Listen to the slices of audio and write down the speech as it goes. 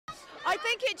I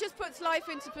think it just puts life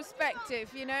into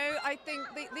perspective, you know. I think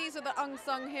these are the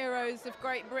unsung heroes of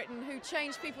Great Britain who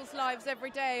change people's lives every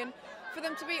day, and for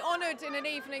them to be honoured in an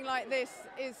evening like this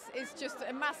is just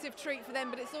a massive treat for them,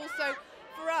 but it's also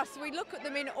for us. We look at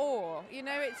them in awe, you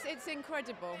know. It's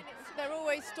incredible. There are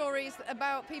always stories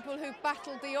about people who've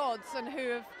battled the odds and who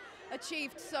have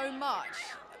achieved so much,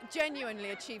 genuinely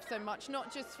achieved so much, not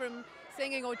just from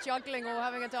singing or juggling or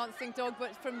having a dancing dog,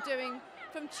 but from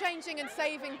changing and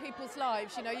saving people's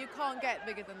lives. You know, you can't get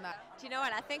bigger than that. Do you know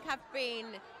what? I think I've been,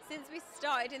 since we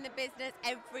started in the business,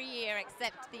 every year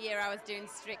except the year I was doing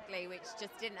Strictly, which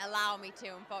just didn't allow me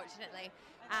to, unfortunately.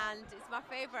 And it's my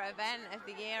favourite event of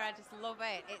the year. I just love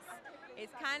it.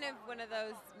 It's kind of one of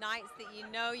those nights that you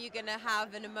know you're going to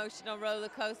have an emotional roller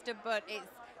coaster, but it's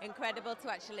incredible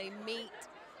to actually meet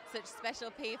such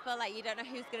special people. Like, you don't know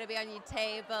who's going to be on your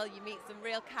table. You meet some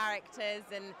real characters,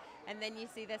 and then you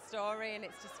see their story, and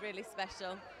it's just really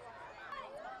special.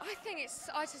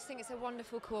 I just think it's a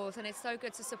wonderful cause, and it's so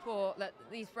good to support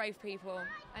these brave people,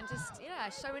 and just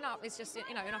showing up is just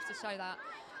enough to show that.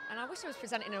 And I wish I was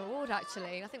presenting an award,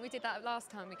 actually. I think we did that last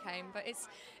time we came, but it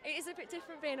is a bit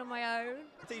different being on my own.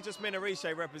 I think just me and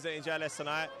Arisha representing JLS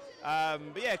tonight.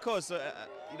 But yeah, of course,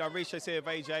 Arisha's here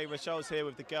with AJ, Rochelle's here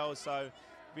with the girls, so it'd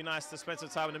be nice to spend some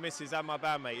time with the missus and my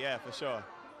bandmate, yeah, for sure. And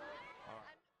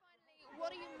finally,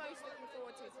 what are you most looking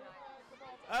forward to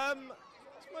tonight?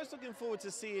 Most looking forward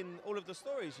to seeing all of the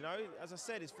stories, you know. As I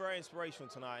said, it's very inspirational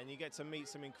tonight, and you get to meet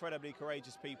some incredibly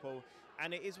courageous people,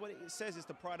 and it is what it says, it's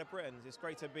the pride of Britain. It's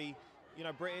great to be,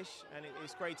 British, and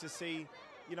it's great to see,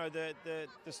 the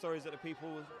stories that the people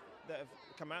that have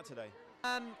come out today.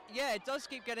 Yeah, it does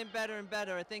keep getting better and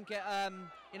better. I think,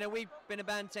 we've been a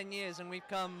band 10 years, and we've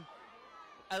come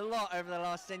a lot over the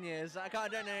last 10 years. I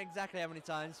don't know exactly how many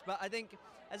times, but I think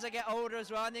as I get older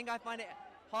as well, I find it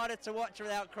harder to watch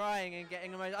without crying and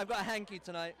getting emotional. I've got a hanky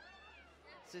tonight.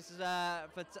 So this is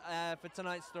for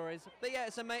tonight's stories. But yeah,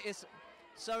 it's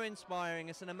so inspiring.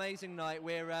 It's an amazing night.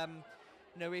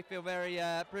 We feel very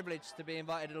privileged to be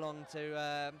invited along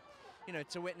to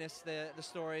to witness the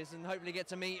stories and hopefully get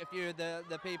to meet a few of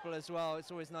the people as well.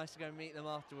 It's always nice to go and meet them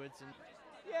afterwards.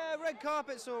 Yeah, red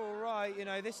carpet's all right.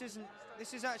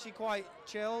 This is actually quite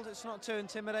chilled. It's not too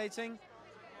intimidating.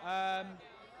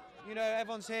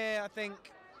 Everyone's here, I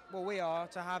think. Well, we are,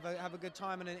 to have a good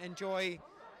time and enjoy,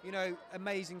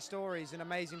 amazing stories and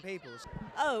amazing people.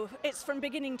 Oh, it's from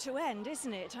beginning to end,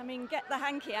 isn't it? I mean, get the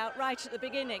hanky out right at the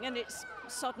beginning and it's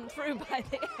sodden through by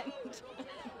the end.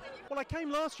 Well, I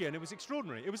came last year and it was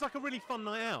extraordinary. It was like a really fun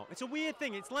night out. It's a weird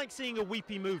thing. It's like seeing a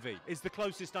weepy movie is the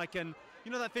closest I can...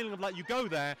 that feeling of like you go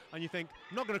there and you think,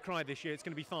 I'm not going to cry this year, it's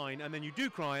going to be fine. And then you do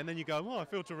cry and then you go, oh, I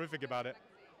feel terrific about it.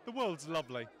 The world's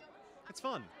lovely. It's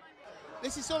fun.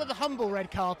 This is sort of the humble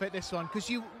red carpet, this one, because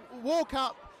you walk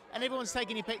up and everyone's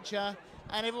taking your picture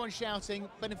and everyone's shouting,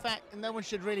 but in fact no one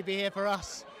should really be here for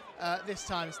us this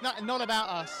time. It's not about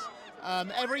us.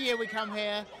 Every year we come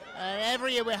here and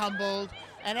every year we're humbled,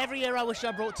 and every year I wish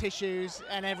I brought tissues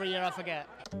and every year I forget.